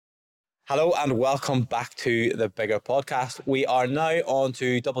Hello and welcome back to the Bigger Podcast. We are now on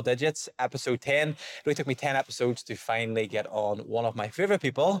to double digits, episode 10. It only took me 10 episodes to finally get on one of my favourite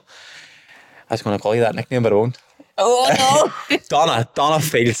people. I was going to call you that nickname, but I won't. Oh no! Donna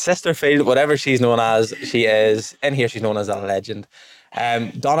Field, Sister Field, whatever she's known as, she is. In here, she's known as a legend.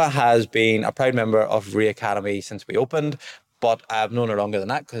 Donna has been a proud member of Ray Academy since we opened, but I've known her longer than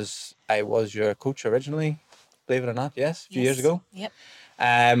that because I was your coach originally, believe it or not, yes, a few years ago. Yep.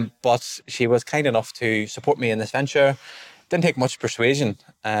 But she was kind enough to support me in this venture. Didn't take much persuasion,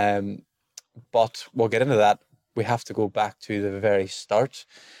 but we'll get into that. We have to go back to the very start.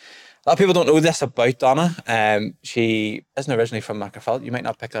 A lot of people don't know this about Donna. She isn't originally from Macrofelt. You might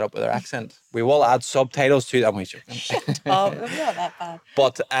not pick that up with her accent. We will add subtitles to that. I'm joking. Oh, I'm not that bad.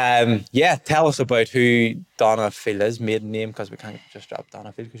 But tell us about who Donna Field is, maiden name, because we can't just drop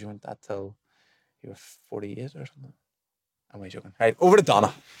Donna Field because you went that till you were 48 or something. I'm joking. Right, over to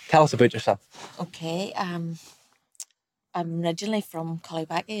Donna. Tell us about yourself. Okay. I'm originally from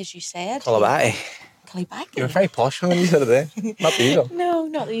Cullybacky, as you said. Cullybacky. Cullybacky. You were very posh when you said it there. Not the usual. No,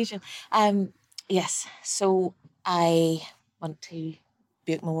 not the usual. Yes. So I went to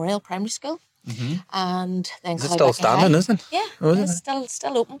Buick Memorial Primary School, and then Is it still standing, isn't it? Yeah, Oh, it's is it?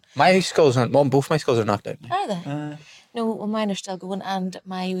 still open. My schools aren't. Well, both my schools are knocked out. Are they? No, well, mine are still going, and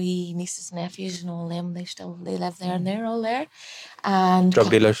my wee nieces and nephews and all them, they live there, and they're all there. And Drug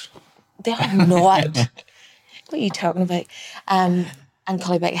dealers. they are not. What are you talking about? And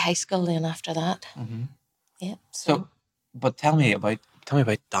Cullybacky High School then after that. Yeah. So, but tell me about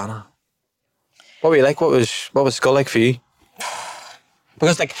Donna. What were you like? What was school like for you?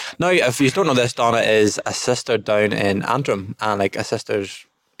 Because like now, if you don't know this, Donna is a sister down in Antrim, and like a sister's.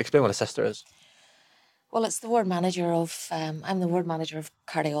 Explain what a sister is. Well, it's the ward manager of. I'm the ward manager of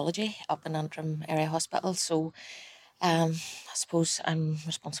cardiology up in Antrim Area Hospital. So, I suppose I'm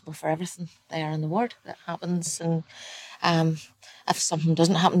responsible for everything there in the ward that happens, and if something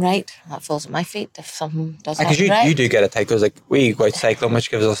doesn't happen right, that falls at my feet. If something does happen right, because you do get it tight. Because like we go out cycling, which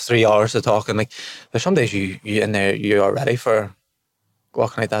gives us 3 hours to talk, and like there's some days you in there you are ready for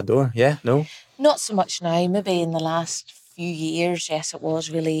walking out that door. Yeah, no. not so much now. Maybe in the last few years, yes, it was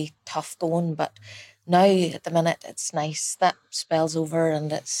really tough going, but now at the minute it's nice. That spells over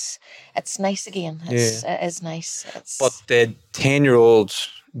and it's nice again. It is nice. But did 10-year-old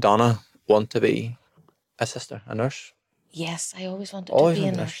Donna want to be a sister, a nurse? Yes, I always wanted to be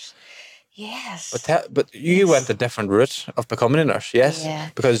a nurse. Yes. But you went a different route of becoming a nurse, yes? Yeah.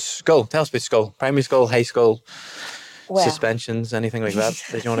 Because school, tell us about school. Primary school, high school, Well, suspensions, anything like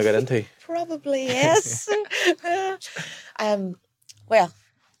that you want to get into? probably yes. Well,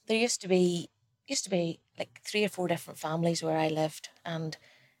 there used to be like 3 or 4 different families where I lived, and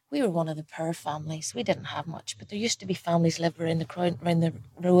we were one of the poor families. We didn't have much, but there used to be families lived around the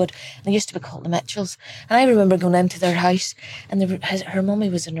road, and they used to be called the Mitchells. And I remember going into their house, and her mummy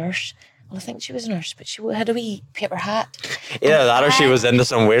was a nurse. Well, I think she was a nurse, but she had a wee paper hat. Either that or she was into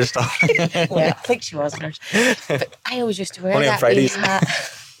some weird stuff. Well, I think she was a nurse. But I always used to wear Only on that Fridays. wee hat.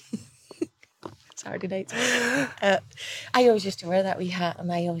 Saturday nights. I always used to wear that wee hat,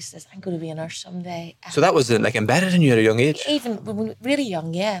 and I always said, I'm going to be a nurse someday. So that was like embedded in you at a young age? Even when we were really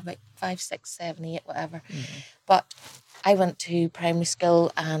young, yeah, about 5, 6, 7, 8, whatever. But I went to primary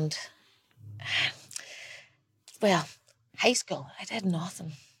school and, well, high school, I did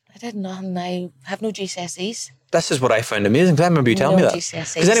nothing. I have no GCSEs. This is what I found amazing, because I remember you telling me that.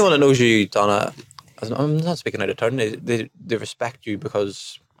 GCSEs. Because anyone that knows you, Donna, I'm not speaking out of turn, they respect you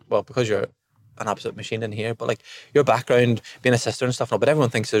because you're an absolute machine in here, but like your background, being a sister and stuff, but everyone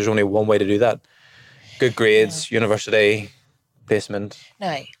thinks there's only one way to do that. Good grades, university, placement.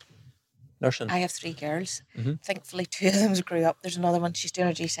 Now, nursing. I have 3 girls. Thankfully, 2 of them grew up. There's another one. She's doing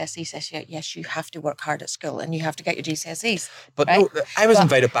her GCSEs this year. Yes, you have to work hard at school and you have to get your GCSEs. But right? no, I was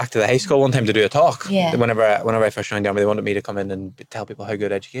invited back to the high school one time to do a talk. Yeah. Whenever I first joined the army, they wanted me to come in and tell people how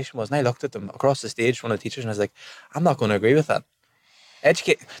good education was. And I looked at them across the stage, one of the teachers, and I was like, I'm not going to agree with that.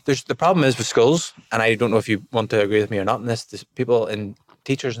 The problem is with schools, and I don't know if you want to agree with me or not in this, people in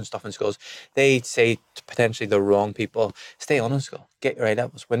teachers and stuff in schools, they say to potentially the wrong people, stay on in school, get your A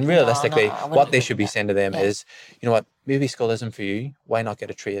levels. When realistically, what they should be saying to them is, you know what, maybe school isn't for you. Why not get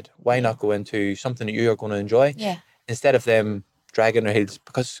a trade? Why not go into something that you are going to enjoy? Yeah. Instead of them dragging their heels,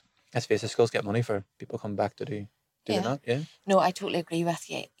 because let's face it, schools get money for people coming back to do they not? Yeah. No, I totally agree with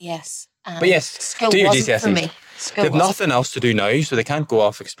you. Yes. But yes, school do your wasn't GCSEs. for me. They have nothing else to do now, so they can't go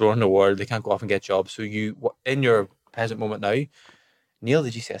off exploring the world. They can't go off and get jobs. So you, in your present moment now, nail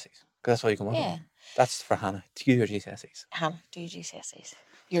the GCSEs, because that's all you can work on. That's for Hannah. Do your GCSEs. Hannah, do your GCSEs.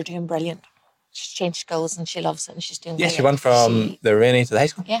 You're doing brilliant. She's changed schools and she loves it and she's doing Yes, great. she went from the Rainy to the high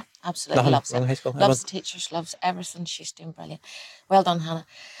school. Yeah, Absolutely Nothing loves wrong it. in high school. Loves the teachers, loves everything. She's doing brilliant. Well done, Hannah.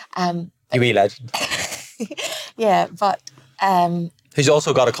 You wee legend. Yeah, but Who's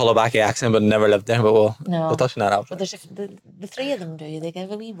also got a Cullebacky accent but never lived there, but we'll no. touch on that after. Well, there's the three of them do. They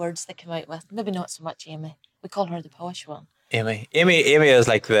give a wee words they come out with. Maybe not so much Amy. We call her the posh one. Amy is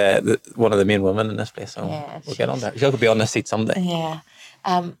like the one of the main women in this place, so Yeah, we'll get on there. She'll be on this seat someday. Yeah.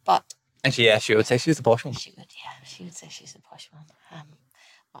 But And she would say she's the posh one. she would say she's the posh one.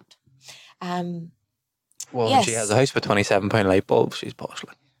 But Well, yes. she has a house with £27 light bulb. She's posh.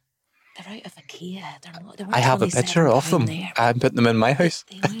 Like. They're out of IKEA. They're not. They I have a picture of them. There. I'm putting them in my house.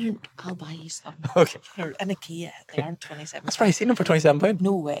 They aren't. I'll buy you some. Okay. They're in IKEA. They aren't 27. That's probably seen them for £27.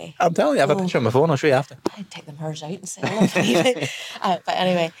 No way. I'm telling you, I have a picture on my phone. I'll show you after. I'd take them hers out and sell them. But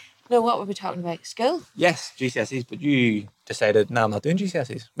anyway, no. What were we talking about? School? Yes, GCSEs. But you decided, no, I'm not doing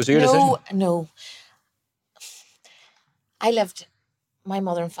GCSEs. Was it your decision? No. I lived. My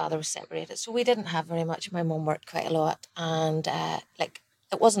mother and father were separated, so we didn't have very much. My mum worked quite a lot, and it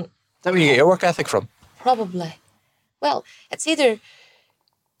wasn't. Is that where you get your work ethic from? Probably. Well, it's either.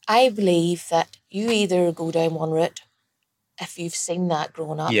 I believe that you either go down one route, if you've seen that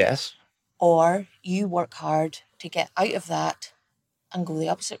growing up. Yes. Or you work hard to get out of that and go the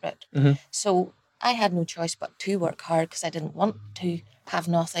opposite route. Mm-hmm. So I had no choice but to work hard because I didn't want to have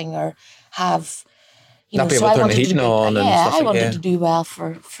nothing or have, Not be so able I to turn the wanted to heating do, on and yeah, stuff I like wanted that. to do well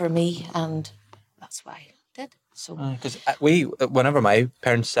for me, and that's why I did. So Because whenever my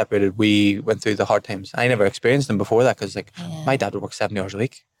parents separated, we went through the hard times. I never experienced them before that because my dad would work 70 hours a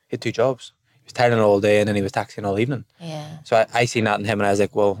week. He had 2 jobs. He was tiring all day and then he was taxiing all evening. yeah, So I seen that in him and I was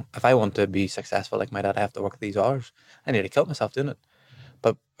like, well, if I want to be successful like my dad, I have to work these hours. I nearly killed myself doing it.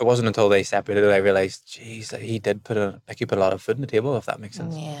 But it wasn't until they separated that I realised, geez, he did put a lot of food on the table, if that makes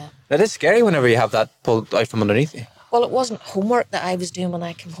sense. yeah. It is scary whenever you have that pulled out from underneath you. Well, it wasn't homework that I was doing when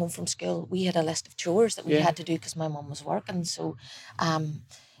I came home from school. We had a list of chores that we had to do because my mum was working. So,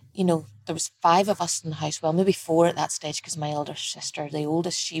 there was 5 of us in the house. Well, maybe 4 at that stage because my elder sister, the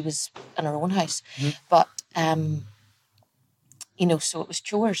oldest, she was in her own house. Mm-hmm. But, so it was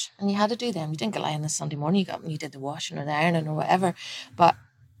chores and you had to do them. You didn't get lie on the Sunday morning. You got up and you did the washing or the ironing or whatever. But...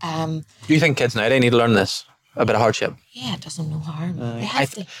 do you think kids now, they need to learn this? A bit of hardship? Yeah, it doesn't no harm.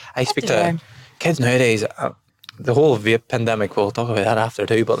 I speak to kids nowadays... the whole vape pandemic, we'll talk about that after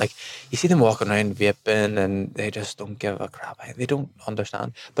too, but you see them walking around vaping and they just don't give a crap. They don't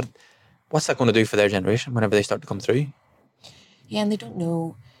understand. But what's that going to do for their generation whenever they start to come through? Yeah, and they don't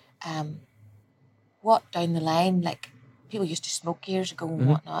know what down the line, people used to smoke years ago and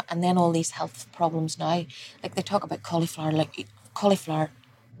whatnot, and then all these health problems now. They talk about cauliflower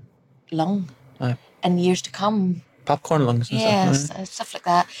lung in years to come. Popcorn lungs and stuff. Yeah, stuff like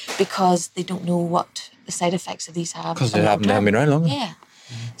that, because they don't know what the side effects of these have. Because they haven't been around long. Yeah.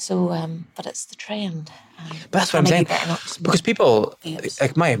 So, but it's the trend. But that's what I'm saying. Because people,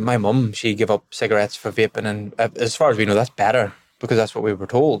 like my mum, she gave up cigarettes for vaping, and as far as we know, that's better because that's what we were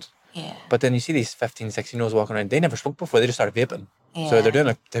told. Yeah. But then you see these 15, 16-year-olds walking around, they never smoked before, they just started vaping. Yeah. So they're doing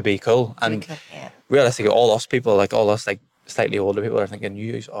it to be cool. And realistically, all us people, all us slightly older people are thinking,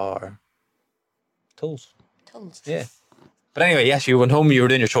 you are tools. Yeah. But anyway, yes, you went home, you were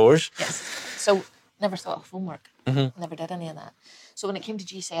doing your chores. Yes. So, never thought of homework. Mm-hmm. Never did any of that. So when it came to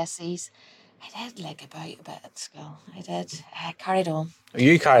GCSEs, I did about a bit at school. I did. I carried on.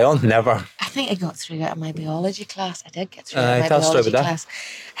 You carry on? Never. I think I got through out of my biology class. I did get through out of my biology class.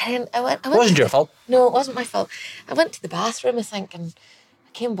 And it wasn't your fault. No, it wasn't my fault. I went to the bathroom, I think, and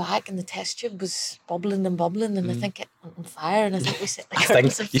I came back and the test tube was bubbling and bubbling, and I think it went on fire, and I think we set the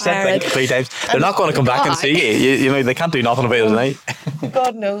curtains on fire. You said think 3 times. They're not going to come back and see you. They can't do nothing about it tonight.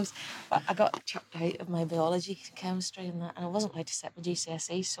 God knows. But I got chucked out of my biology, chemistry and that, and I wasn't allowed to sit with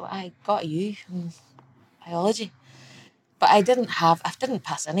GCSE, so I got a U in biology. But I didn't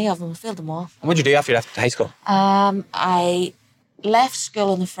pass any of them. I failed them all. What did you do after you left high school? I left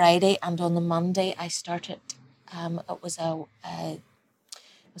school on the Friday, and on the Monday I started, it was a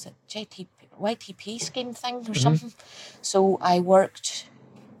YTP scheme thing or something. So I worked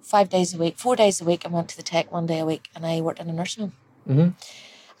 4 days a week. I went to the tech 1 day a week, and I worked in a nursing home. Mm-hmm.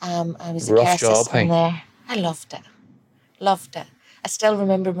 I was a care assistant there. I loved it. I still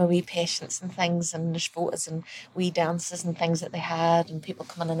remember my wee patients and things, and there's photos and wee dances and things that they had, and people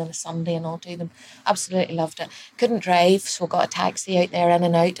coming in on a Sunday and all to them. Absolutely loved it. Couldn't drive, so I got a taxi out there in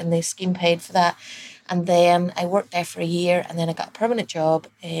and out, and the scheme paid for that. And then I worked there for a year, and then I got a permanent job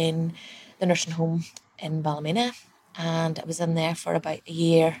in the nursing home in Ballymena, and I was in there for about a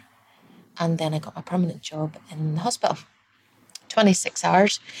year, and then I got my permanent job in the hospital. 26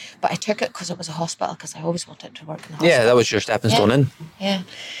 hours. But I took it because it was a hospital, because I always wanted to work in a hospital. Yeah, that was your stepping stone in. Yeah.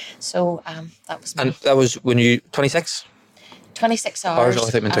 So that was And that was when you 26? 26 I hours. was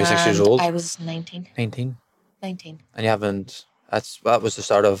only thinking 26 years and old. I was 19. 19. 19. And you haven't. That was the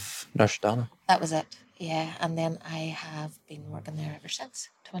start of Nurse Donna. That was it. Yeah. And then I have been working there ever since.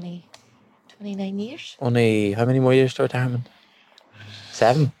 29 years. Only how many more years to retirement?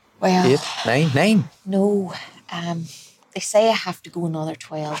 7? Well, 8? 9? 9? No. They say I have to go another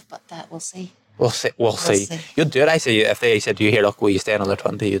 12, but that we'll see. We'll see. We'll see. You'd do it. I say if they said, "Do you hear? Look, will you stay another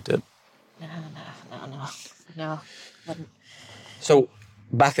 20?" You'd do it. No. Wouldn't. So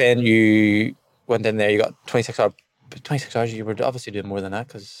back then you went in there. You got 26 hours. 26 hours. You were obviously doing more than that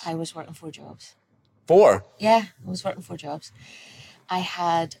because I was working 4 jobs. 4? Yeah, I was working 4 jobs. I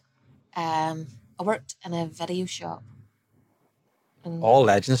had, I worked in a video shop. All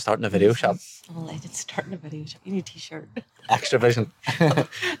legends starting a video shop. All legends starting a video shop. You need a t-shirt. Extra Vision.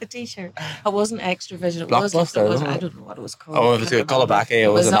 A t-shirt. It wasn't Extra Vision. Blockbuster. I don't know what it was called. Oh, it was a call it back.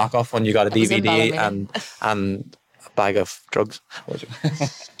 It was a knockoff one. You got a DVD and and a bag of drugs. Stop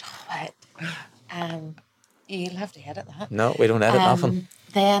it. You'll have to edit that. No, we don't edit nothing.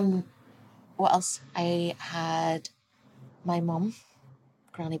 Then, what else? I had my mum,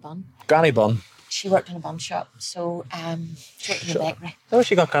 Granny Bun. Granny Bun. She worked in a bun shop, so she worked in a bakery. Where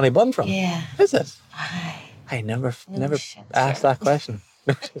she got Granny Bun from? Yeah. Is it? Aye. I never asked that question.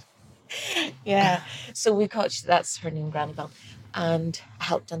 Yeah. So that's her name, Granny Bun. And I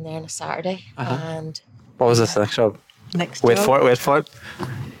helped in there on a Saturday. And what was this next job? Next wait job. Wait for it.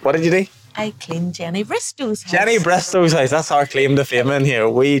 What did you do? I cleaned Jenny Bristow's house. Jenny Bristow's house. That's our claim to fame in here.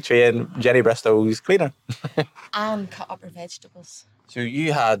 We train Jenny Bristow's cleaner. And cut up her vegetables. So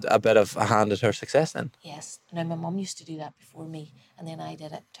you had a bit of a hand at her success then? Yes. Now, my mum used to do that before me, and then I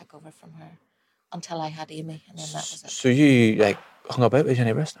did it, took over from her, until I had Amy, and then that was it. So you hung about with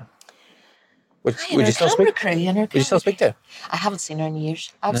Jenny Bristow? Would you still speak? Would you still speak to her? I haven't seen her in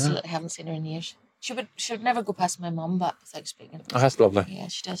years. Absolutely haven't seen her in years. She would never go past my mum, but without speaking. Oh, that's lovely. Yeah,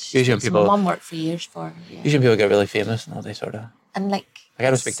 she does. Usually people, my mum worked for years for her. Yeah. Usually people get really famous and all they sort of. And I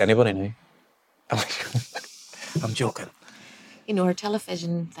don't speak to anybody now. I'm joking. You know, her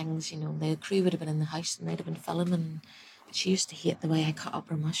television things, the crew would have been in the house and they'd have been filming. She used to hate the way I cut up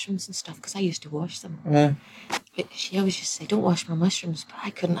her mushrooms and stuff because I used to wash them. Yeah. But she always used to say, "Don't wash my mushrooms," but I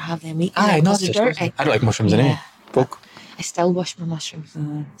couldn't have them eaten. Aye, not just dirty. I don't like mushrooms anyway. Folk. I still wash my mushrooms.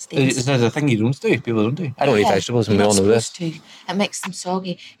 Is there a thing you don't do? People don't do. I don't eat vegetables, and we all know this. It makes them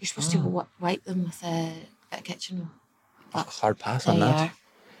soggy. You're supposed to wipe them with a bit of kitchen roll. Hard pass on that.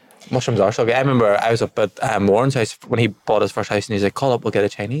 Mushrooms are soggy. I remember I was up at Warren's house when he bought his first house, and he's like, "Call up, we'll get a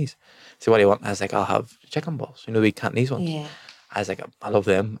Chinese." So what do you want? I was like, "I'll have chicken balls. The Cantonese ones." Yeah. I was like, "I love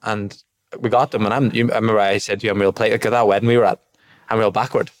them," and we got them. And I remember I said to you, "I'm real plate." Like at that wedding we were at, I'm real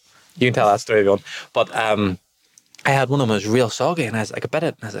backward. You can tell that story if you want. But I had one of them that was real soggy, and I was like, I bit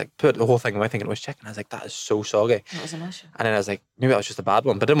it, and I was like, put the whole thing away thinking it was chicken. I was like, that is so soggy. It was a mushroom. And then I was like, maybe that was just a bad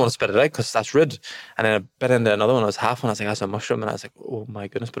one, but I didn't want to spit it out because that's rude. And then I bit into another one, it was half one. I was like, that's a mushroom, and I was like, oh my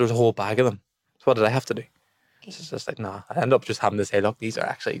goodness, but it was a whole bag of them. So what did I have to do? It's just like, nah. I ended up just having to say, look, these are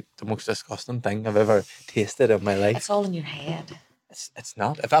actually the most disgusting thing I've ever tasted in my life. It's all in your head. It's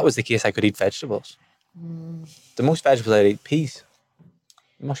not. If that was the case, I could eat vegetables. The most vegetables I'd eat, peas.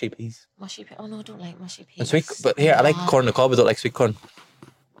 Mushy peas. Mushy peas. Oh no, I don't like mushy peas. And sweet, but here I like corn on the cob, but don't like sweet corn.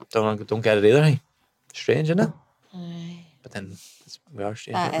 Don't get it either. Hey? Strange, isn't it? Aye. But then we are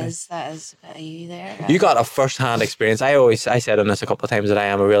strange. That is a bit of you there. You got a first-hand experience. I said on this a couple of times that I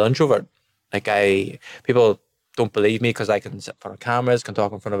am a real introvert. Like people don't believe me because I can sit in front of cameras, can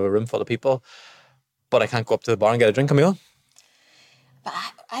talk in front of a room full of people, but I can't go up to the bar and get a drink on my own. But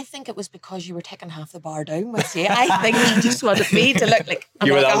I think it was because you were taking half the bar down with you. I think you just wanted me to look like an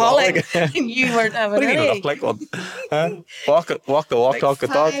alcoholic, and you weren't having any. What do you mean look like one? Huh? Walk the walk, like talk the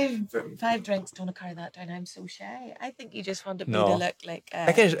talk. 5 drinks, don't carry that down. I'm so shy. I think you just wanted me to look like.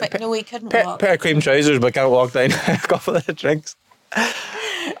 But no, he couldn't walk. Pair of cream trousers, but can't walk down a couple of drinks.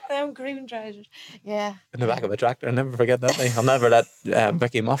 Them cream trousers, yeah. In the back of a tractor, I'll never forget that thing. I'll never let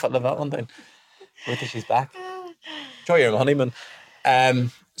Vicky Moffat live that one down. Wait till she's back. Enjoy your honeymoon.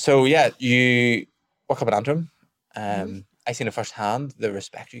 So yeah, you walk up in Antrim. I seen it firsthand the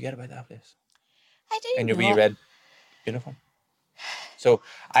respect you get about that place. I do. In your wee red uniform. So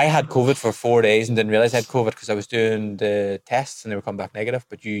I had COVID for 4 days and didn't realise I had COVID because I was doing the tests and they were coming back negative.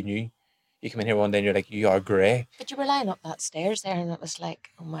 But you knew. You come in here one day and you're like, you are grey. But you were lying up that stairs there and it was like,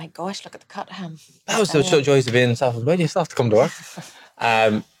 oh my gosh, look at the cut ham. That was the joys of being self-employed. You still have to come to work.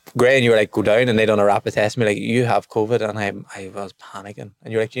 Grey, and you were like, go down, and they done a rapid test and me like, you have COVID, and I was panicking.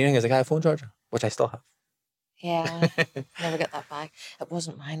 And you're like, do you think? I was like, I have a phone charger, which I still have. Yeah, never got that back. It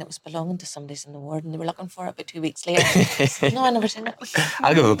wasn't mine. It was belonging to somebody's in the ward, and they were looking for it about 2 weeks later. No, I never seen it.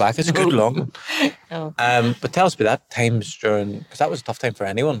 I'll give it back. It's a good long one. No. But tell us about that times during, because that was a tough time for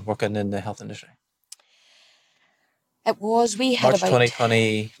anyone working in the health industry. It was. We had March about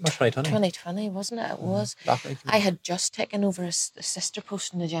 2020. March 2020. 2020, wasn't it? It was. Lockdown. I had just taken over a sister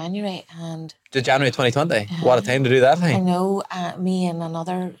post in the January, and The January 2020. What a time to do that I thing. know me and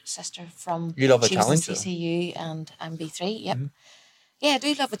another sister from You love a she was in challenge, though. CCU and I'm B3. Yep. Yeah, I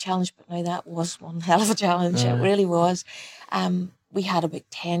do love a challenge, but now that was one hell of a challenge. It really was. We had about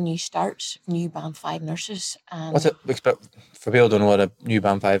 10 new starts, new band 5 nurses. And What's it expect for people who don't know what a new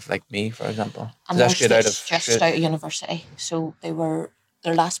band 5 like me, for example? a Is that nurse straight out that's of just out of university. So they were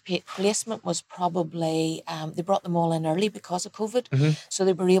their last placement was probably they brought them all in early because of COVID. So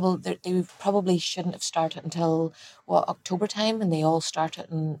they were able they probably shouldn't have started until October time, and they all started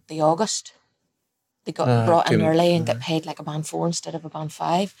in the August. They got brought in early and get paid like a band 4 instead of a band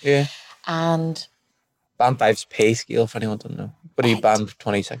 5. Yeah. And Band 5's pay scale, for anyone doesn't know. What are you, band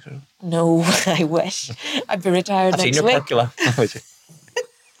 26 or? no, I wish. I'd be retired I've seen next your week. pergola.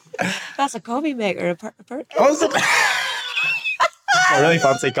 That's a coffee maker, a pergola. Oh, is it? A really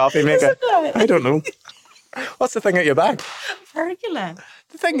fancy coffee maker. I don't know. What's the thing at your back? Pergola.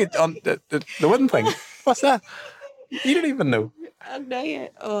 The thing on the wooden thing. What's that? You don't even know. I know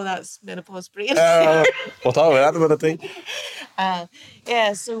it. Oh, that's menopause brain. We'll talk about that another day.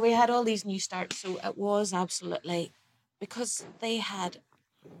 Yeah, so we had all these new starts. So it was absolutely, because they had,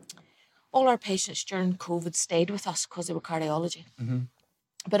 all our patients during COVID stayed with us because they were cardiology.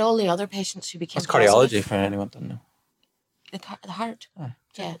 But all the other patients who became What's cardiology positive, for anyone who doesn't know? the heart.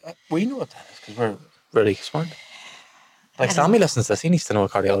 Yeah. We know what that is because we're really smart. Like Sammy listens to this, he needs to know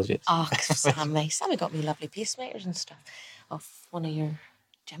what cardiology is. Oh, Sammy got me lovely pacemakers and stuff off one of your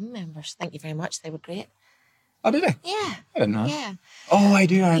gym members. Thank you very much. They were great. Oh, did they? Yeah. I didn't know. Yeah. Oh, I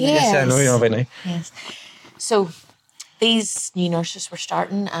do. Yes, I know you know about now. Yes. So these new nurses were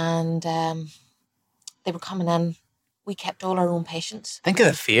starting, and they were coming in. We kept all our own patients. Think of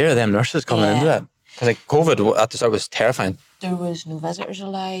the fear of them nurses coming into that. Because like COVID at the start was terrifying. There was no visitors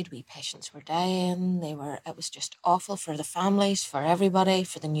allowed. We patients were dying. It was just awful for the families, for everybody,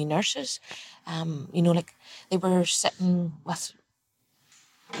 for the new nurses. Like they were sitting with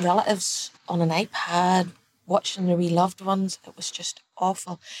relatives on an iPad, watching their wee loved ones. It was just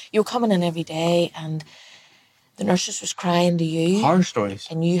awful. You were coming in every day, and the nurses was crying to you. Horror stories.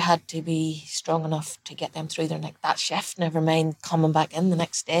 And you had to be strong enough to get them through that shift, never mind coming back in the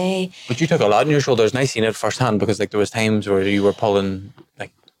next day. But you took a lot on your shoulders, and I seen it firsthand because like there was times where you were pulling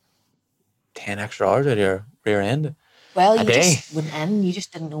like 10 extra hours out of your rear end. Well, you just went in. You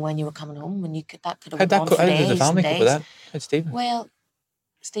just didn't know when you were coming home. When that could have gone for days. How did the family cope with that? How'd Stephen? Well,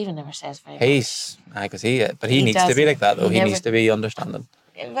 Stephen never says very much. I can see it, but he needs to be like that though. He needs to be understanding.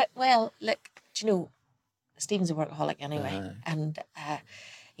 Well, look, do you know, Stephen's a workaholic anyway, and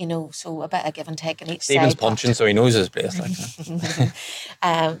so a bit of give and take in each Stephen's side. punching, so he knows his place. Like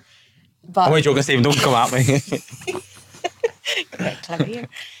that. But I'm only joking, Stephen. Don't come at me. Quite clever here,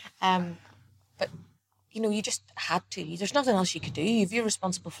 but you just had to. There's nothing else you could do. If you're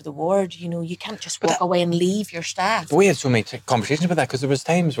responsible for the ward, you can't just walk away and leave your staff. But we had so many conversations about that because there was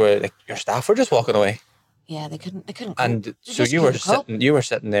times where like your staff were just walking away. Yeah, they couldn't. Cope. And so you were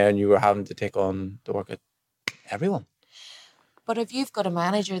sitting there, and you were having to take on the work of everyone. But if you've got a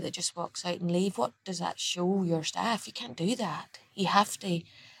manager that just walks out and leave, what does that show your staff? You can't do that. You have to.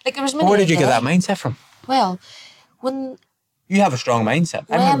 Like there was many. Where did you get that mindset from? Well, when you have a strong mindset.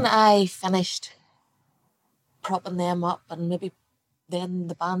 When I finished propping them up, and maybe then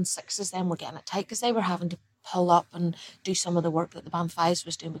the band 6s then were getting it tight because they were having to pull up and do some of the work that the band 5s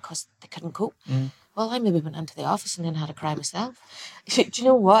was doing because they couldn't cope. Well, I maybe went into the office and then had a cry myself. Do you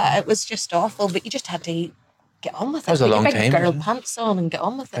know what? It was just awful, but you just had to get on with it. That was a long time. Put your big girl pants on and get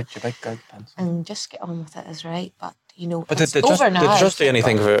on with it. Put your big girl pants on. And just get on with it is right. But, but it's did over now. Did just do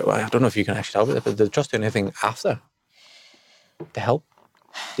anything I don't know if you can actually help with it, but did just do anything after to help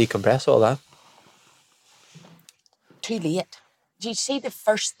decompress all that? Too late. Do you see the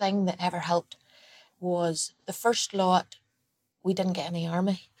first thing that ever helped was the first lot, we didn't get any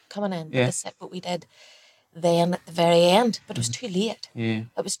army coming in. Yeah. But we did then at the very end. But it was too late. Yeah.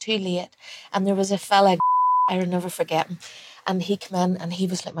 It was too late. And there was a fella, I'll never forget him. And he came in and he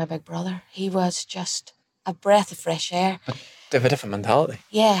was like my big brother. He was just a breath of fresh air. But they have a different mentality.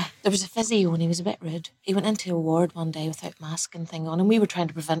 Yeah. There was a physio and he was a bit rude. He went into a ward one day without mask and thing on, and we were trying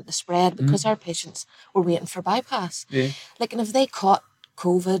to prevent the spread because our patients were waiting for bypass. Yeah. Like, and if they caught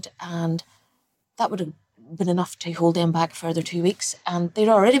COVID, and that would have been enough to hold them back further 2 weeks, and they'd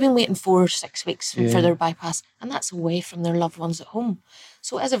already been waiting 4 or 6 weeks for their bypass, and that's away from their loved ones at home.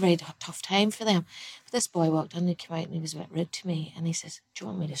 So it is a very tough time for them. But this boy walked in, he came out and he was a bit rude to me, and he says, "Do you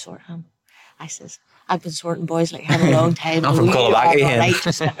want me to sort him?" I says, "I've been sorting boys like him a long time. I'm from Collaback again. Right,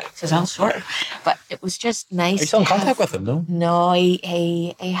 just says, "I'll sort him." But it was just nice. Are you still in contact with him, no? No,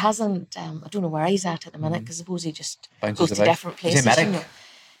 he hasn't. I don't know where he's at the minute, because I suppose he just Bounces goes to about. different Is he places. a medic? You know.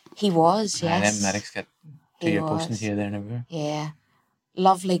 He was, And yes. then medics get He 2-year was. postings here, there, and everywhere. Yeah.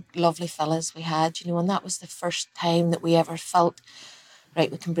 Lovely, lovely fellas we had, you know, and that was the first time that we ever felt,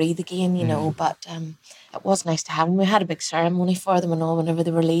 right, we can breathe again, you know, but it was nice to have them. We had a big ceremony for them and all whenever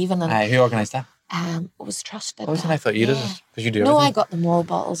they were leaving. And Who organised that? it was trusted. Oh, I thought you did it, because you do No, everything. I got them all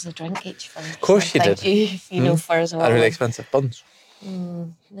bottles of drink each for them. Of course you Thank did. you know, for us all. Are really expensive buns?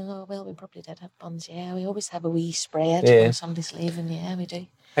 No, well, we probably did have buns, yeah. We always have a wee spread Yeah. when somebody's leaving, yeah, we do.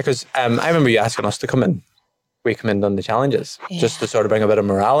 Because I remember you asking us to come in. We come in on the challenges just to sort of bring a bit of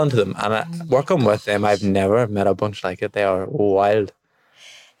morale into them. And working with them, I've never met a bunch like it. They are wild.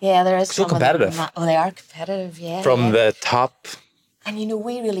 Yeah, there is So some competitive. Of them they are competitive, yeah. From the top. And you know,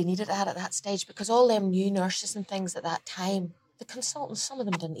 we really needed that at that stage, because all them new nurses and things at that time, the consultants, some of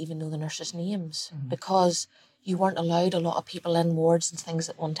them didn't even know the nurses' names because you weren't allowed a lot of people in wards and things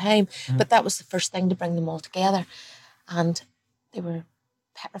at one time. But that was the first thing to bring them all together. And they were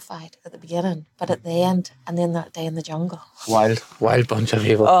petrified at the beginning, but at the end, and then that day in the jungle. Wild bunch of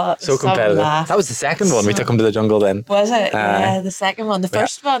people. Oh, so competitive. laugh. That was the second one. We took them to the jungle then. Was it? Yeah, the second one. The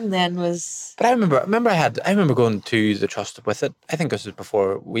first one then was... But I remember going to the trust with it. I think this was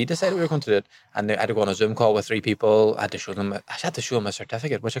before we decided we were going to do it. And I had to go on a Zoom call with 3 people. I had to show them a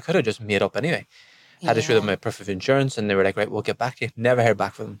certificate, which I could have just made up anyway. I had to show them my proof of insurance, and they were like, "Right, we'll get back to you." Never heard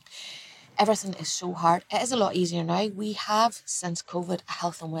back from them. Everything is so hard. It is a lot easier now. We have, since COVID, a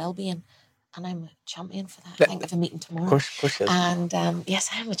health and wellbeing, and I'm a champion for that. I think I have a meeting tomorrow. Of course you is. And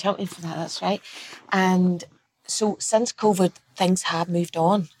yes, I am a champion for that. That's right. And so since COVID, things have moved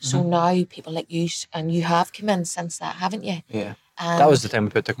on. So now people like you and you have come in since that, haven't you? Yeah. That was the time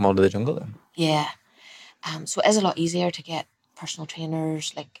we took them all to the jungle then. Yeah. So it is a lot easier to get personal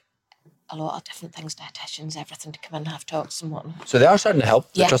trainers, like a lot of different things, dietitians, everything, to come in and have talks and whatnot. So they are starting to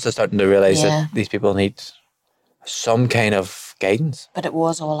help. The trust is starting to realise that these people need some kind of guidance. But it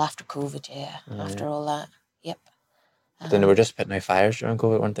was all after COVID, after all that. Yep. Then they were just putting out fires during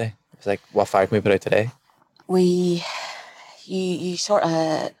COVID, weren't they? It was like, what fire can we put out today? You sort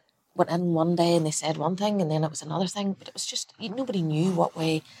of went in one day and they said one thing, and then it was another thing, but it was just, nobody knew what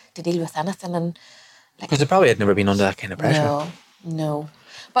way to deal with anything. And because they probably had never been under that kind of pressure. No.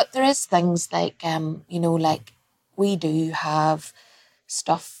 But there is things like, like we do have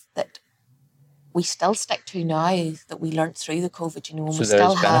stuff that we still stick to now that we learnt through the COVID, and So we there's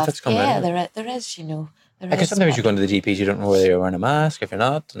still benefits have. coming Yeah, out of it. there is, Because sometimes you go into the GPs, you don't know whether you're wearing a mask, if you're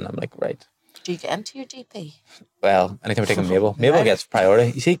not, and I'm like, right. Do you get into your GP? Well, anytime we're taking Mabel. Mabel gets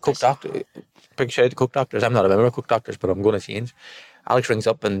priority. You see, Cook Doctor, big shout out to Cook Doctors. I'm not a member of Cook Doctors, but I'm going to change. Alex rings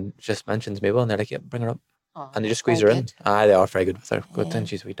up and just mentions Mabel, and they're like, yeah, bring her up. Oh, And they just squeeze her very in. good. They are very good with her. Good thing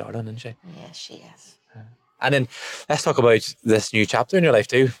she's a wee darling, isn't she? Yeah, she is. And then let's talk about this new chapter in your life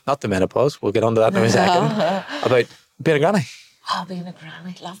too. Not the menopause. We'll get on to that in a second. About being a granny. Oh, being a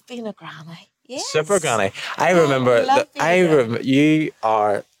granny. Love being a granny. Yes. Super granny. I remember love that. being I a granny. remember you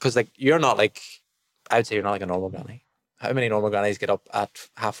are, because like you're not like, I would say you're not like a normal granny. How many normal grannies get up at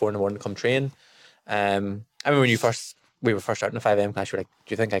 4:30 in the morning to come train? I remember when we were first starting the 5 a.m. class, you were like,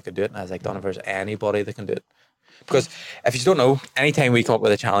 "Do you think I could do it?" And I was like, "Donna, if there's anybody that can do it." Because if you don't know, anytime we come up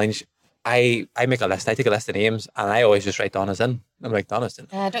with a challenge, I make a list. I take a list of names and I always just write Donna's in. I'm like, Donna's in.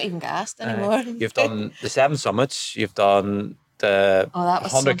 I don't even get asked anymore. You've done the 7 summits. You've done the that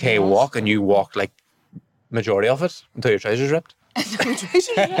was 100k something else. walk, and you walked like majority of it until your trousers ripped.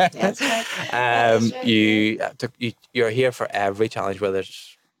 That's right. You're here for every challenge, whether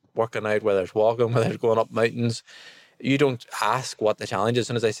it's working out, whether it's walking, whether it's going up mountains. You don't ask what the challenge is. As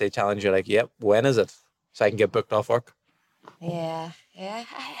soon as I say challenge, you're like, yep, when is it? So I can get booked off work. Yeah.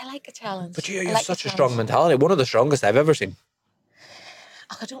 I like a challenge. But you I have like such a challenge. strong mentality. One of the strongest I've ever seen.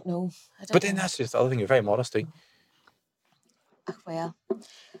 Oh, I don't know. But then that's just the other thing. You're very modest too. Well,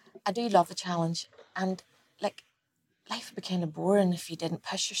 I do love a challenge, and like life would be kind of boring if you didn't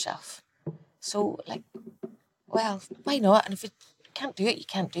push yourself. So like, well, why not? And if you can't do it, you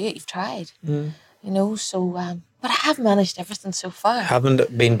can't do it. You've tried, So, but I have managed everything so far.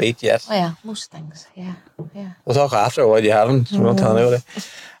 Haven't been beat yet. Well, most things, yeah. We'll talk after what you haven't. We're not telling anybody.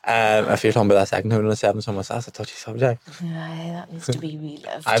 If you're talking about that second time in the 7 summits, that's a touchy subject. Yeah, that needs to be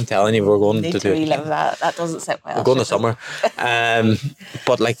relived. I'm telling you, we're going Need to to do relive that. That doesn't sit well. We're going to summer.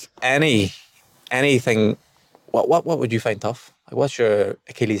 But like any anything, what would you find tough? Like, what's your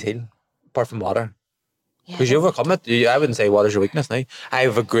Achilles heel apart from water? Yeah, Because you overcome it. I wouldn't say water's your weakness now. I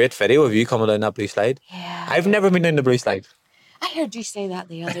have a great video of you coming down that blue slide. Yeah. I've never been down the blue slide. I heard you say that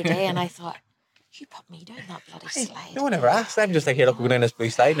the other day, and I thought, you put me down that bloody slide. No one ever asked. I'm just like, here, look, we're going down this blue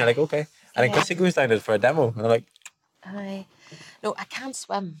slide. And they're like, okay. And then Chrissy goes down it for a demo. And I'm like, no, I can't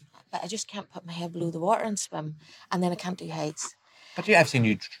swim, but I just can't put my head below the water and swim. And then I can't do heights. but I've seen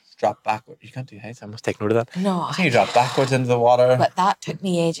you drop backwards. You can't do heights. I must take note of that. No. I've seen you drop backwards into the water. But that took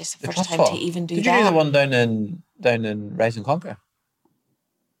me ages the first time to even do that. Did you do the one down in Rise and Conquer?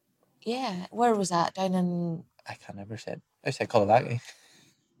 Yeah. Where was that? Down in... I can't ever say it. Outside Cullavaggy.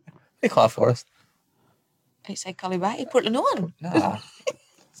 They call it Forest. Outside Cullavaggy? Portland Owen? Nah.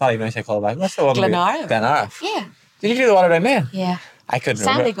 It's not even outside Cullavaggy. What's the one? Glenariff. Yeah. Did you do the water down there? Yeah. I couldn't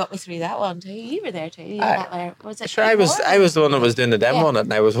remember. Sandy got me through that one too. You were there too. You got there. Was it? Sure, I was the one that was doing the demo on it,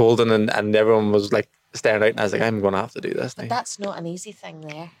 and I was holding, and everyone was like staring out, and I was like, I'm going to have to do this now. But that's not an easy thing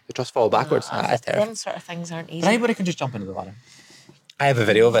there. You just fall backwards. That's terrible. Them sort of things aren't easy. But anybody can just jump into the water. I have a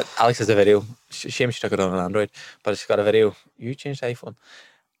video of it. Alex has a video. Shame she took it on an Android, but she's got a video. You changed the iPhone.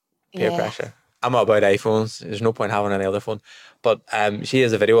 Peer pressure. I'm not about iPhones. There's no point having any other phone. But she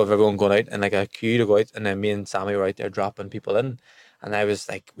has a video of everyone going out in like a queue to go out, and then me and Sammy were out there dropping people in. And I was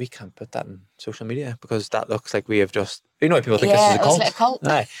like, we can't put that in social media because that looks like we have just, you know, people think this is a cult. Like a cult.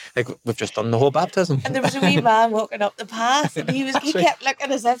 Aye, like we've just done the whole baptism. And there was a wee man walking up the path, and he kept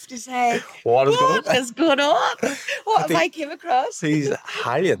looking as if to say, what is going on? What have I came across? These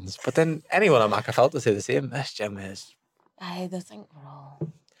aliens. But then anyone at Macca felt to say the same. This gym is. Aye, they think we're all.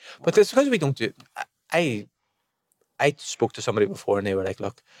 But it's because we don't do. I spoke to somebody before, and they were like,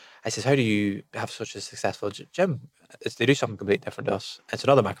 "Look," I says, "How do you have such a successful gym? They do something completely different to us. It's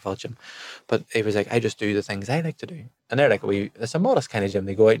another Macafell gym." But he was like, "I just do the things I like to do," and they're like, it's a modest kind of gym.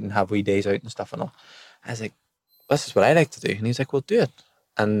 They go out and have wee days out and stuff and all. I was like, "This is what I like to do," and he's like, "Well, do it."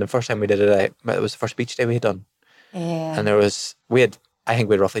 And the first time we did it, it was the first beach day we had done, and I think we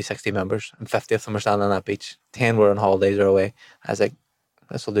had roughly 60 members, and 50 of them were standing on that beach. 10 were on holidays or away. I was like,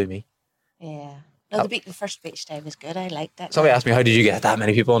 "This will do me." Yeah. No, the first beach day was good. I liked it. Somebody asked me, how did you get that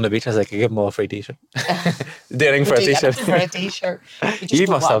many people on the beach? I was like, I give them all a free t-shirt. Daring for a t-shirt. For a t-shirt. You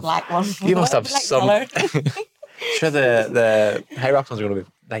must have black one. You must have some. Sure, the High Rocks ones are going to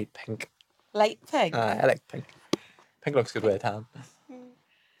be light pink. Light pink? I like pink. Pink looks good with a tan.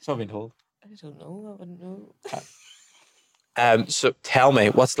 So I've been told. I don't know. I wouldn't know. So tell me,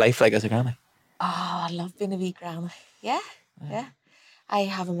 what's life like as a granny? Oh, I love being a wee granny. Yeah. I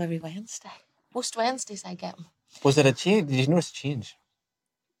have them every Wednesday. Most Wednesdays I get them. Was it a change? Did you notice a change?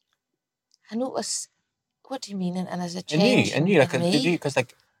 I noticed. What do you mean? And as a change? And you look at, did you? Because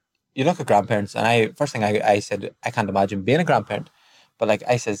like, you look at grandparents, and first thing I said, I can't imagine being a grandparent. But like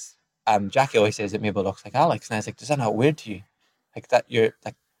I says, Jackie always says that Mabel looks like Alex, and I was like, does that not weird to you? Like that you're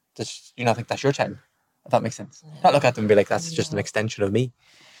like, does you not think that's your child? If that makes sense. No. Not look at them and be like, that's just an extension of me.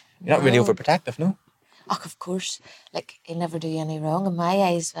 You're not really overprotective, no? Oh, of course. Like, he'll never do you any wrong in my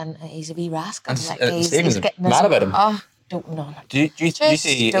eyes, and he's a wee rascal. And like, he's getting mad about him. Oh, don't know. Do you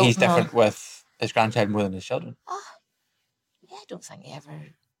see he's different with his grandchild more than his children? Oh, yeah, I don't think he ever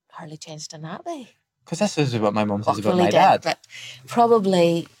hardly changed in that way. Because this is what my mum says about my dad. But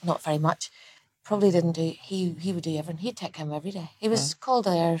probably not very much. Probably didn't do. He would do everything. He'd take him every day. He was called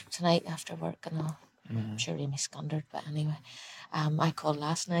there tonight after work and all. I'm sure he miscondured, but anyway. I called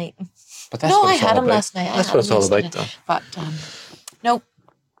last night. But that's I had him last night. That's what it's all about, though. But no,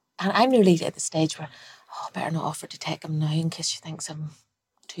 and I'm nearly at the stage where I better not offer to take him now in case she thinks I'm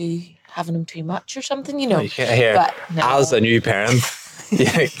having him too much or something, you know. You can't hear. But no. As a new parent,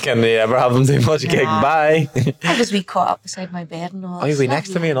 can they ever have them too much? Bye. I was caught up beside my bed and all. Oh, you're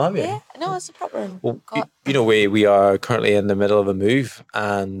next to me and all, yeah. No, it's a proper. Well, you know, we are currently in the middle of a move,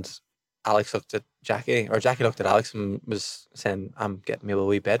 and Alex looked at Jackie looked at Alex and was saying, "I'm getting me a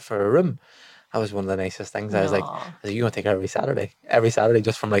wee bed for a room." That was one of the nicest things. I was like, "You gonna take her every Saturday,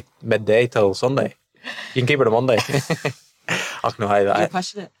 just from like midday till Sunday. You can keep her to Monday." Oh no, You're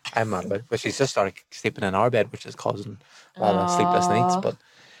pushing it. I'm mad about it, but she's just started sleeping in our bed, which is causing a lot of sleepless nights. But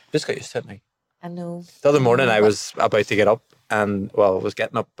just got used to it now. I know. The other morning, I was about to get up, and was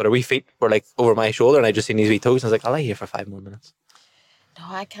getting up, but her wee feet were like over my shoulder, and I just seen these wee toes, and I was like, "I'll lie here for 5 more minutes." No,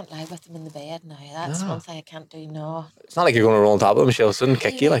 I can't lie with them in the bed now. That's one thing I can't do. No. It's not like you're going to roll on top of them. She'll soon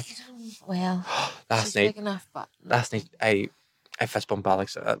kick you. Like, well, last night, big enough, but last night I fist bump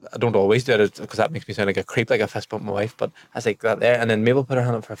Alex. I don't always do it because that makes me sound like a creep, like I fist bump my wife. But I was like that there, and then Mabel put her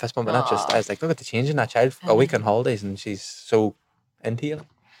hand up for a fist bump, and I was like, look at the change in that child. A week on holidays, and she's so into you.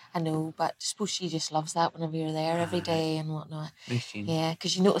 I know, but I suppose she just loves that whenever you're there every day and whatnot. Nice change. Yeah,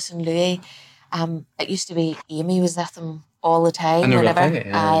 because you notice in Louis, It used to be Amy was with them all the time, And they're real whenever, clingy,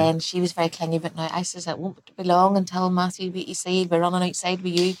 yeah. and she was very clingy. But now I says it won't be long until Matthew be he'll be running outside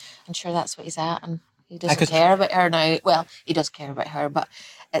with you, and sure that's what he's at, and he doesn't care about her now. Well, he does care about her, but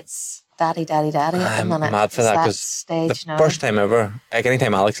it's daddy at the I'm minute. mad for It's that that because the stage now. first time ever, like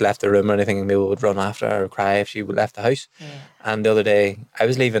anytime Alex left the room or anything, Mabel would run after her or cry if she left the house. Yeah. And the other day, I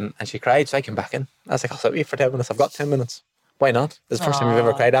was leaving and she cried, so I came back in. I was like, I'll sit with you for 10 minutes. I've got 10 minutes. Why not? This is the first time you've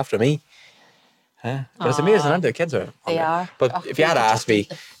ever cried after me. Huh? But it's amazing, aren't they? Kids are. They unreal. are. But Oh, if you had you asked just me, need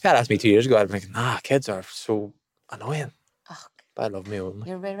them. if you had asked me 2 years ago, I'd be like, nah, kids are so annoying. Oh, But I love me own.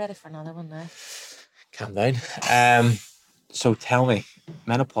 you're ready for another one now. Calm down. So tell me,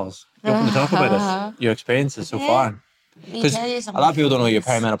 menopause. You open to talk about it? Your experiences so far? Because a lot of people don't know you're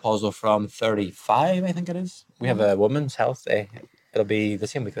perimenopausal from 35, I think it is. We have a Women's Health Day. It'll be the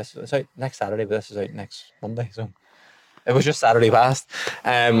same week. This is out next Saturday, but this is out next Monday. So it was just Saturday past.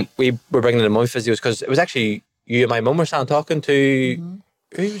 We were bringing in the mum physios because it was actually you and my mum were standing talking to.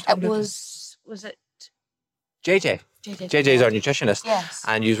 Who was talking to? Was it JJ. JJ's our nutritionist. Yes.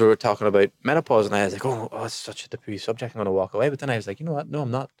 And you were talking about menopause, and I was like, oh, it's such a taboo subject. I'm going to walk away. But then I was like, you know what? No,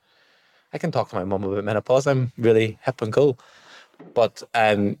 I'm not. I can talk to my mum about menopause. I'm really hip and cool. But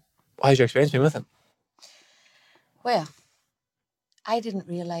how's your experience been with it? Well, I didn't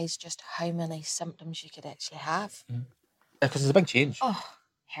realise just how many symptoms you could actually have. Because it's a big change. Oh,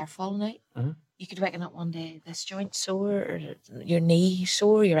 hair falling out. You could waken up one day, this joint sore, or your knee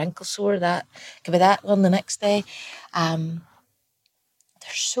sore, your ankle sore, that could be that one the next day. There's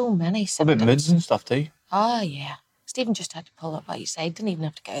so many symptoms. What about moods and stuff too? Oh, yeah. Stephen just had to pull up outside, didn't even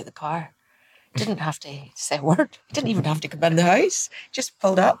have to get out of the car. Didn't have to say a word. Didn't even have to come in the house. Just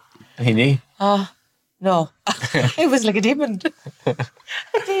pulled up. And he knew? No. It was like a demon.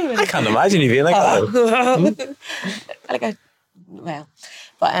 I can't imagine you being like that. Well,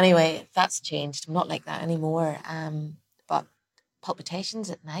 but anyway, that's changed. I'm not like that anymore. But palpitations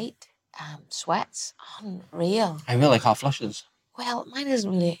at night, sweats, unreal. I feel like hot flushes. Well, mine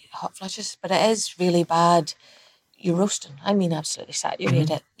isn't really hot flushes, but it is really bad. You're roasting. I mean, absolutely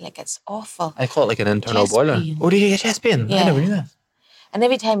saturated. Like, it's awful. I call it like an internal Chest boiler. pain. Oh, did you get chest pain? Yeah. I never knew that. And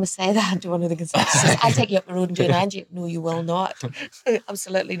every time I say that to one of the consultants, says, I'll take you up the road and do an angie. No, you will not.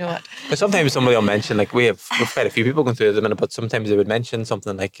 Absolutely not. But sometimes somebody will mention, like we've quite a few people going through it at the minute, but sometimes they would mention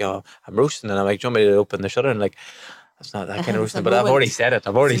something like, I'm roasting, and I'm like, do you want me to open the shutter? And like, that's not that kind of roasting, but I've already said it.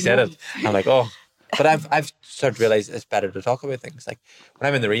 I'm like, oh. But I've started to realise it's better to talk about things. Like when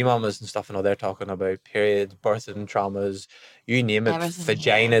I'm in the remamas and stuff, and they're talking about periods, birthing traumas, you name it, Everything,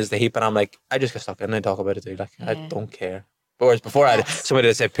 vaginas, the heap, and I'm like, I just get stuck in and talk about it too. Like I don't care. But whereas before, somebody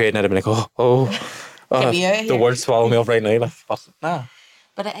would say period, and I'd be like, the words swallow me up right now. Like, but nah.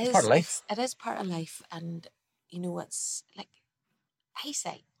 But it is part of life. It is part of life, and you know it's like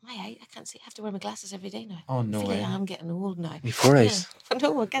eyesight. My eye, I can't see. I have to wear my glasses every day now. Oh no I feel way! like I'm getting old now. Your 4 eyes. Yeah.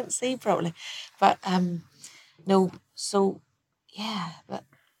 No, I can't see properly. But no. So yeah, but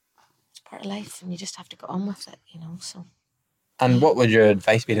it's part of life, and you just have to go on with it, you know. So. And what would your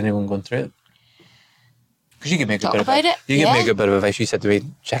advice be to anyone going through it? Because you give me a good bit of advice. You give me a good bit of advice. You said to me,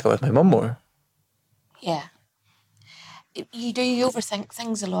 check it with my mum more. Yeah. You do. You overthink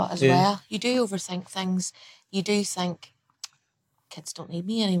things a lot as well. You do overthink things. You do think kids don't need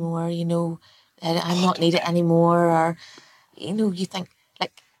me anymore. You know, I'm not needed anymore. Or you know, you think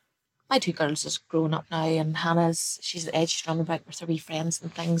like my two girls is growing up now, and she's at age she's running about with her wee friends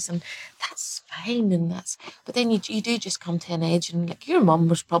and things, and that's fine. And that's but then you do just come to an age, and like your mum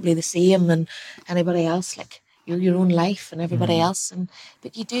was probably the same, and anybody else like your own life and everybody else,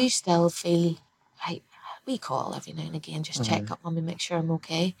 but you do still feel like. We call every now and again, just check up on me, make sure I'm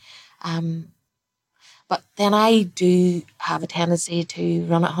okay. But then I do have a tendency to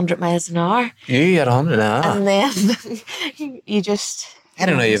run at 100 miles an hour. You at 100 an hour? And then you just... I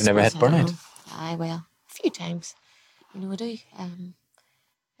don't know, you've never hit burnout. Aye, well, a few times. You know, I do.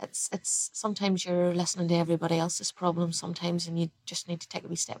 It's sometimes you're listening to everybody else's problems sometimes, and you just need to take a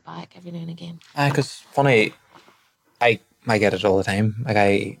wee step back every now and again. Because funny, I get it all the time.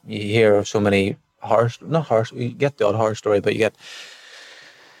 Like you hear so many... you get the odd horror story, but you get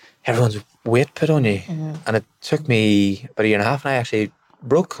everyone's weight put on you. And it took me about 1.5 years, and I actually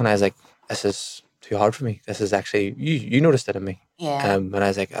broke, and I was like, this is too hard for me. This is actually, you noticed it in me. Yeah. And I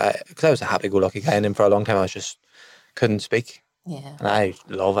was like, because I was a happy-go-lucky guy, and then for a long time I was just, couldn't speak. Yeah. And I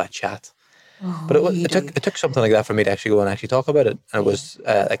love that chat. Oh, but it took something like that for me to actually go and actually talk about it. And it was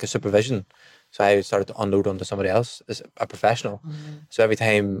like a supervision. So I started to unload onto somebody else, as a professional. So every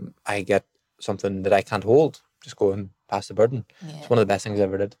time I get something that I can't hold, just go and pass the burden. Yeah. It's one of the best things I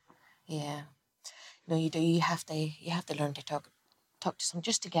ever did. Yeah. No, you do. You have to learn to talk talk to someone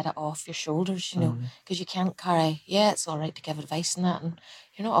just to get it off your shoulders, you know, because you can't carry, it's all right to give advice and that, and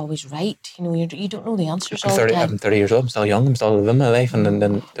you're not always right, you know, you don't know the answers all the time. I'm 30 years old, I'm still young, I'm still living my life, and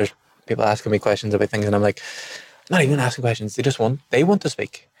then there's people asking me questions about things, and I'm like, not even asking questions, they want to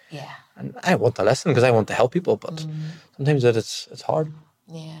speak. Yeah. And I want to listen because I want to help people, but sometimes it's hard.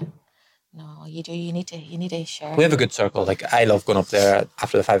 Yeah. No, you do. You need to share. We have a good circle. Like, I love going up there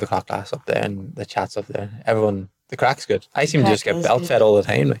after the 5 o'clock class up there and the chats up there. Everyone, the crack's good. I seem to just get belt fed all the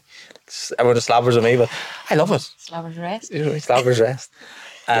time. Like, everyone just slabbers at me, but I love it. Slabbers rest. Slabbers rest.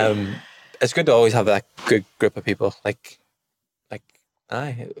 It's good to always have that good group of people. Like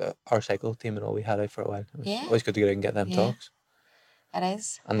our cycle team and all we had out for a while. It was always good to get out and get them talks. It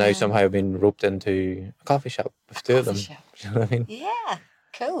is. And now somehow I've been roped into a coffee shop with two of them. Shop. Do you know what I mean? Yeah.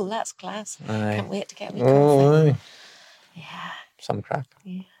 Cool. That's class. Aye. Can't wait to get me coffee. Aye. Yeah. Some crack.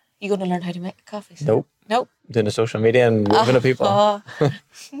 Yeah. You going to learn how to make coffees? Nope. Doing the social media and moving to people.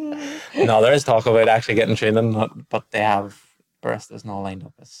 No, there is talk about actually getting training, but they have baristas and all lined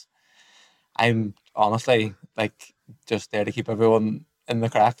up. I'm honestly like just there to keep everyone in the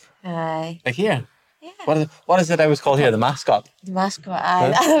crack. Aye. Like here. Yeah. What is it I was called here? The mascot. The mascot. Aye.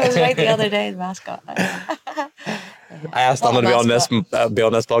 That was right the other day. The mascot. I asked Donna to be on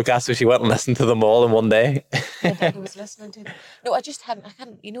this podcast, so she went and listened to them all in one day. I was listening to them. No, I just haven't. I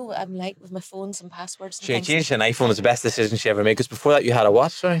can't. You know what I'm like with my phones and passwords. And She things. changed an iPhone. It's the best decision she ever made. Because before that, you had a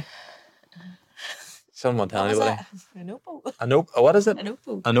what? Sorry. Someone tell me about it. An Oppo. An Oppo. What is it? An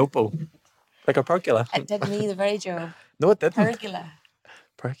Oppo. An Oppo. Like a pergola. It did me the very job. No, it didn't. Pergola.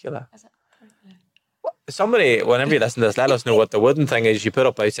 Pergola. Is it pergola? Somebody, whenever you listen to this, let us know what the wooden thing is you put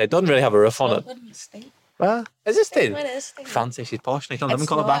up outside. Doesn't really have a roof on it. It's steel. Well, is it steel? It is steel. Fancy, she's posh. I can't live in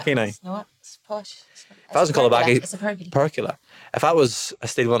It's Collabacky now. It's not. It's posh. If I was in Collabacky, It's a pergola. pergola. If that was a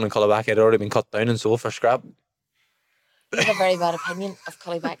steel one in Collabacky, it'd already been cut down and sold for scrap. I have a very bad opinion of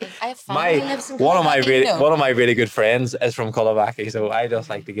Collabacky. I have family who lives in one of Collabacky. my really good friends is from Collabacky, so I just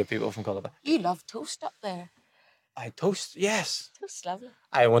like to give people from Collabacky. You love toast up there. I toast, yes. Toast's lovely.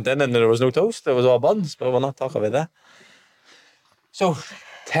 I went in and there was no toast. There was all buns, but we'll not talk about that. So,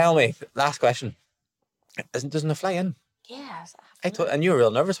 tell me, last question. Doesn't it fly in? Yes. And you were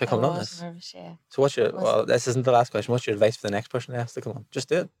real nervous by coming on I was this. nervous, yeah. So this isn't the last question. What's your advice for the next person who has to come on? Just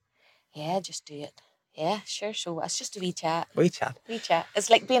do it. Yeah, just do it. Yeah, sure. So it's just a wee chat. Wee chat. Wee chat. It's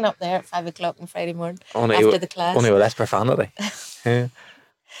like being up there at 5 o'clock on Friday morning Only after the class. Only with less profanity. Yeah.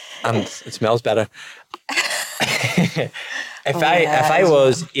 And it smells better. If I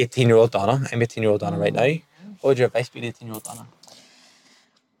was 18-year-old Donna, I'm 18-year-old Donna right now, what would your advice be to 18-year-old Donna?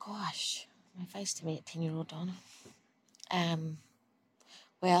 Gosh, my advice to me 18-year-old Donna.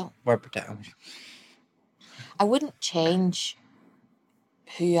 Well, Word protect. I wouldn't change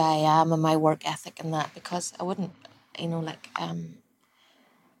who I am and my work ethic and that, because I wouldn't, I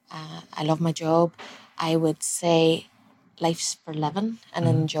love my job. I would say life's for living and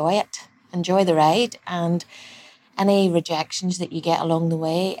enjoy it. Enjoy the ride, and any rejections that you get along the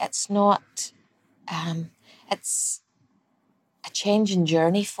way, it's not, it's a changing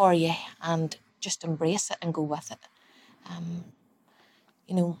journey for you, and just embrace it and go with it.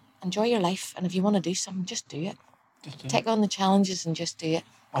 Enjoy your life, and if you want to do something, just do it. Take on the challenges and just do it.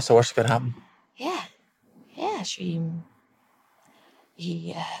 What's the worst that could happen? Yeah, sure.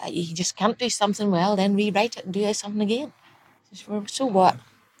 You just can't do something well, then rewrite it and do something again. So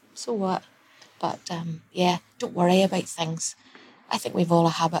what? But don't worry about things. I think we've all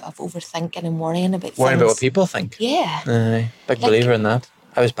a habit of overthinking and worrying about things. Worrying about what people think? Yeah. Big believer in that.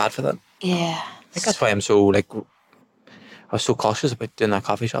 I was bad for that. Yeah. I think that's why I was so cautious about doing that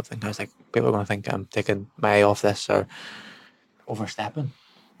coffee shop thing. I was like, people are going to think I'm taking my eye off this or overstepping.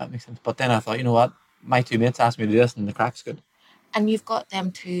 That makes sense. But then I thought, you know what? My two mates asked me to do this and the crack's good. And you've got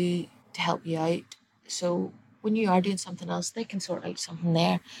them to help you out. So when you are doing something else, they can sort out something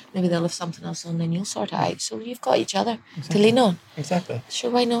there. Maybe they'll have something else on, then you'll sort it out. So you've got each other to lean on. Exactly. Sure,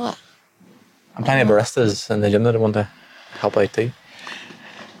 why not? I'm plenty of baristas in the gym that I want to help out too.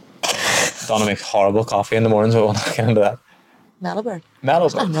 Donna makes horrible coffee in the mornings, but we'll not get into that. Mellowbird.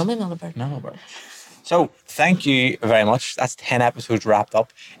 Mellowbird. Nothing wrong with Mellowbird. Mellowbird. So, thank you very much. That's 10 episodes wrapped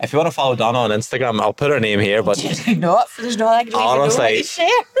up. If you want to follow Donna on Instagram, I'll put her name here, but there's no honestly,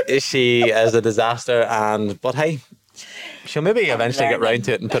 she is a disaster, but hey, she'll maybe eventually get round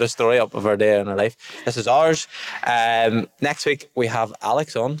to it and put a story up of her day in her life. This is ours. Next week, we have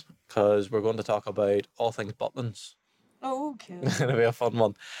Alex on, because we're going to talk about all things Butlins. Oh, cool. It'll be a fun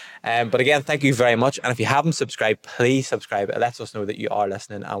one. But again, thank you very much. And if you haven't subscribed, please subscribe. It lets us know that you are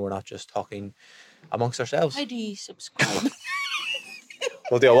listening and we're not just talking amongst ourselves. How do you subscribe?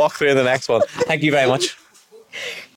 We'll do a walkthrough in the next one. Thank you very much.